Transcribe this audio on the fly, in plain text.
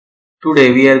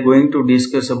Today we are going to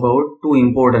discuss about two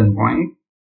important points,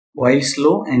 Boyle's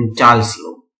law and Charles'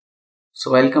 law.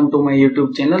 So welcome to my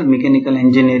YouTube channel Mechanical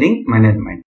Engineering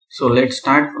Management. So let's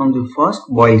start from the first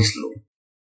Boyle's law.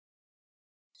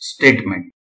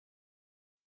 Statement.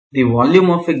 The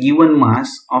volume of a given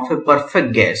mass of a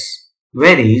perfect gas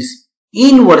varies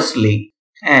inversely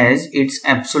as its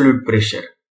absolute pressure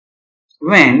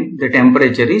when the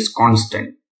temperature is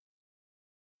constant.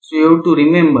 So you have to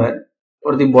remember,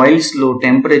 for the Boyle's law,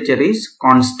 temperature is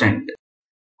constant.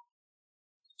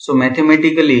 So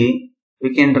mathematically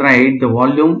we can write the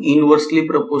volume inversely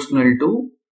proportional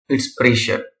to its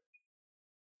pressure.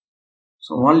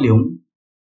 So volume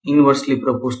inversely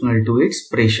proportional to its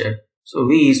pressure. So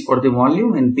V is for the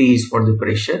volume and P is for the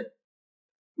pressure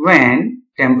when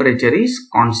temperature is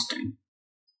constant.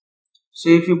 So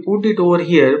if you put it over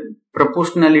here,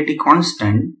 proportionality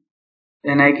constant,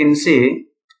 then I can say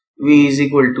V is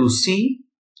equal to C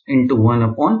into 1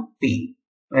 upon P,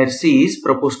 where C is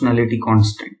proportionality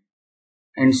constant.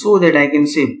 And so that I can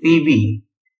say PV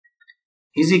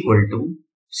is equal to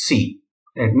C,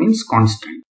 that means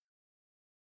constant.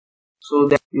 So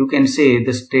that you can say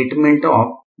the statement of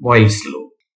Boyle's law,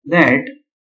 that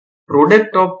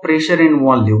product of pressure and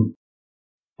volume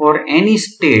for any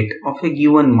state of a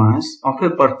given mass of a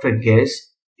perfect gas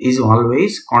is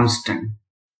always constant.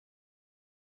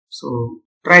 So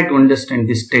try to understand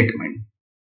this statement.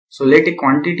 So let a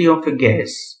quantity of a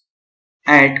gas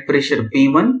at pressure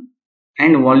P1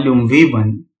 and volume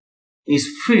V1 is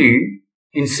filled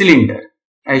in cylinder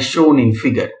as shown in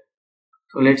figure.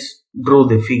 So let's draw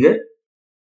the figure.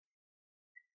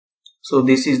 So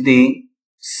this is the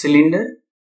cylinder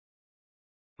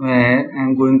where I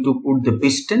am going to put the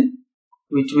piston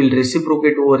which will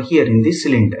reciprocate over here in the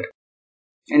cylinder.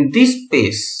 And this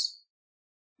space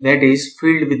that is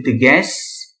filled with the gas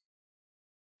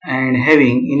and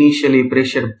having initially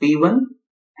pressure P1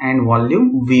 and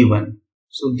volume V1.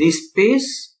 So this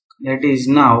space, that is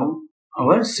now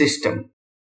our system.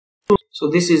 So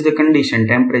this is the condition,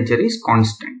 temperature is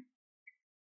constant.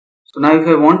 So now if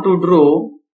I want to draw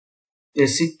the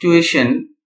situation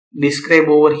described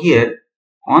over here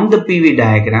on the PV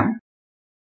diagram,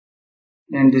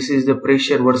 then this is the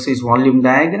pressure versus volume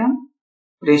diagram.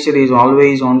 Pressure is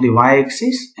always on the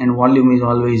y-axis and volume is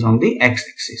always on the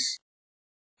x-axis.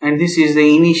 And this is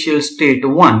the initial state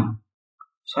 1.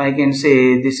 So I can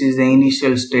say this is the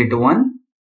initial state 1.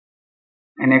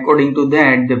 And according to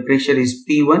that, the pressure is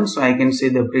P1. So I can say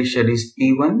the pressure is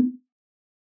P1.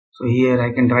 So here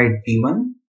I can write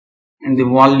P1. And the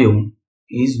volume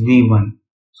is V1.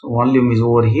 So volume is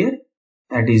over here.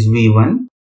 That is V1.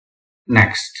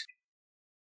 Next.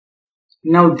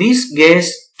 Now this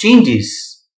gas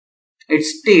changes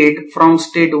its state from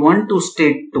state 1 to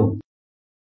state 2.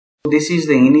 This is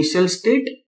the initial state.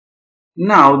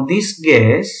 Now this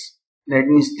gas, that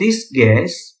means this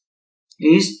gas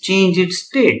is changed its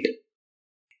state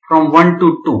from 1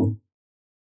 to 2.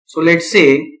 So let's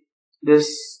say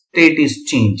this state is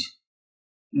changed.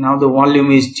 Now the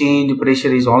volume is changed,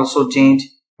 pressure is also changed,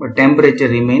 but temperature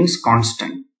remains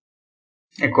constant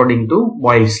according to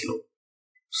Boyle's law.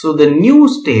 So the new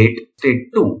state, state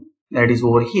 2, that is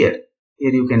over here.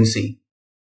 Here you can see.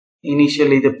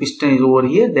 Initially the piston is over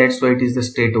here, that's why it is the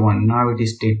state 1. Now it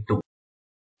is state 2.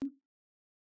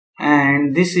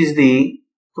 And this is the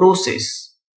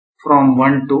process from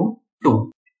 1 to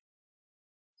 2.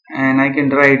 And I can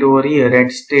write over here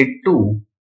at state 2,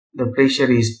 the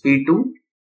pressure is P2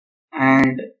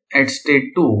 and at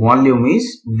state 2, volume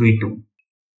is V2.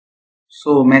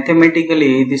 So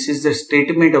mathematically this is the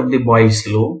statement of the Boyle's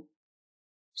law.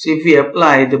 So if we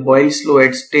apply the Boyle's law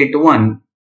at state 1,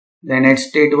 then at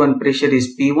state 1 pressure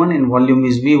is P1 and volume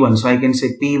is V1. So I can say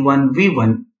P1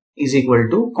 V1 is equal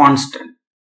to constant.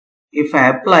 If I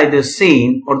apply the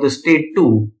same for the state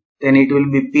 2, then it will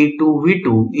be P2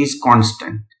 V2 is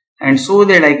constant. And so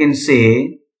that I can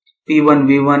say P1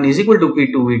 V1 is equal to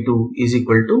P2 V2 is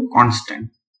equal to constant.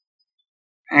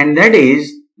 And that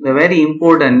is the very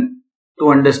important to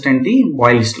understand the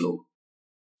Boyle's law.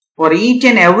 For each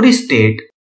and every state,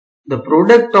 the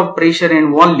product of pressure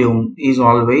and volume is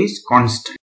always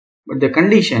constant. But the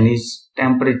condition is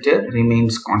temperature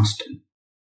remains constant.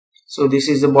 So this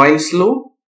is the Boyle's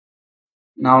law.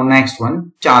 Now next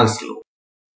one, Charles' law.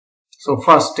 So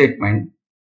first statement,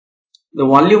 the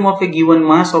volume of a given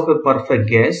mass of a perfect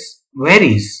gas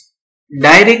varies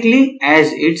directly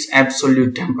as its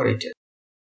absolute temperature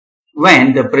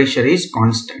when the pressure is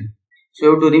constant. So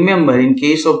you have to remember, in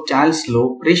case of Charles'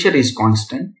 law, pressure is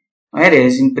constant,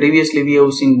 whereas in previously we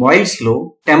have seen Boyle's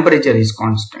law, temperature is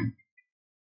constant.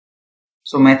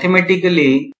 So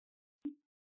mathematically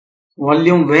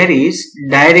volume varies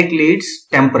directly its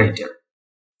temperature.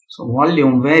 So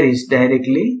volume varies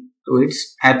directly to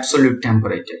its absolute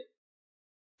temperature.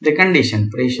 The condition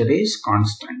pressure is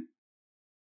constant.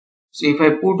 So if I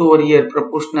put over here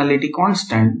proportionality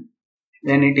constant,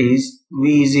 then it is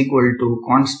V is equal to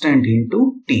constant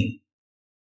into T.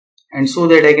 And so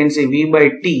that I can say V by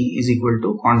T is equal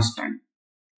to constant.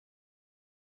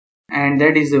 And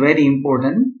that is a very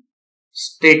important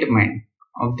statement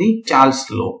of the Charles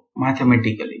law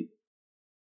mathematically.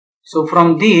 So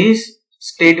from this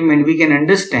statement we can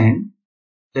understand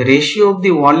the ratio of the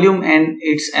volume and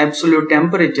its absolute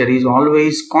temperature is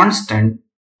always constant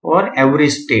for every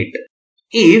state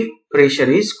if pressure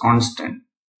is constant.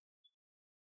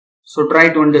 So try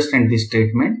to understand this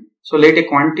statement. So let a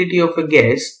quantity of a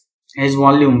gas has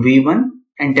volume V1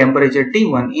 and temperature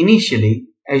T1 initially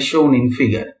as shown in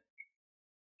figure.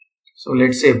 So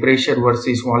let's say pressure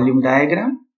versus volume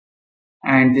diagram,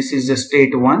 and this is the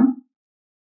state 1,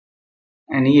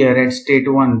 and here at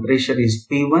state 1 pressure is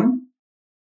P1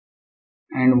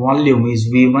 and volume is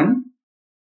V1.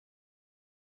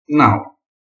 Now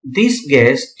this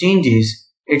gas changes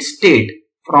its state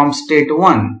from state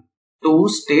 1 to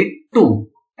state 2,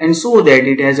 and so that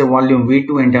it has a volume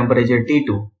V2 and temperature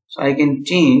T2. So I can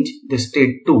change the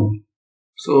state 2.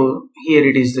 So here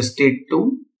it is the state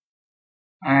 2,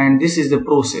 and this is the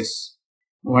process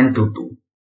 1 to 2.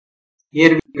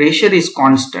 Here pressure is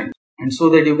constant, and so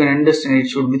that you can understand it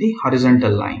should be the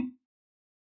horizontal line.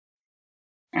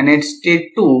 And at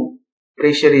state 2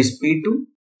 pressure is P2,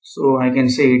 so I can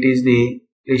say it is the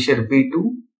pressure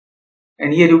P2.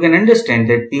 And here you can understand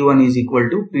that P1 is equal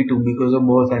to P2 because of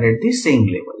both are at the same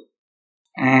level.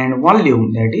 And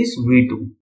volume, that is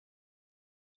V2.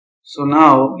 So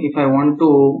now if I want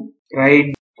to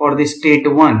write for the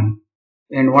state 1,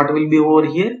 then what will be over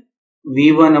here?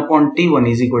 V1 upon T1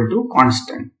 is equal to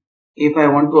constant. If I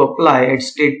want to apply at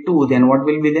state 2, then what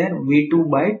will be there?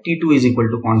 V2 by T2 is equal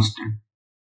to constant.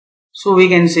 So we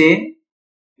can say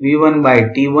V1 by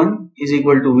T1 is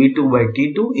equal to V2 by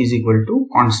T2 is equal to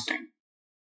constant.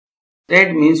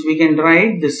 That means we can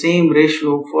write the same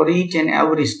ratio for each and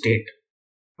every state.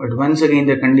 But once again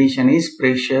the condition is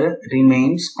pressure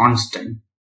remains constant.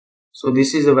 So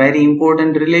this is a very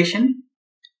important relation.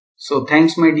 So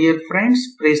thanks my dear friends.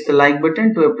 Press the like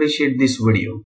button to appreciate this video.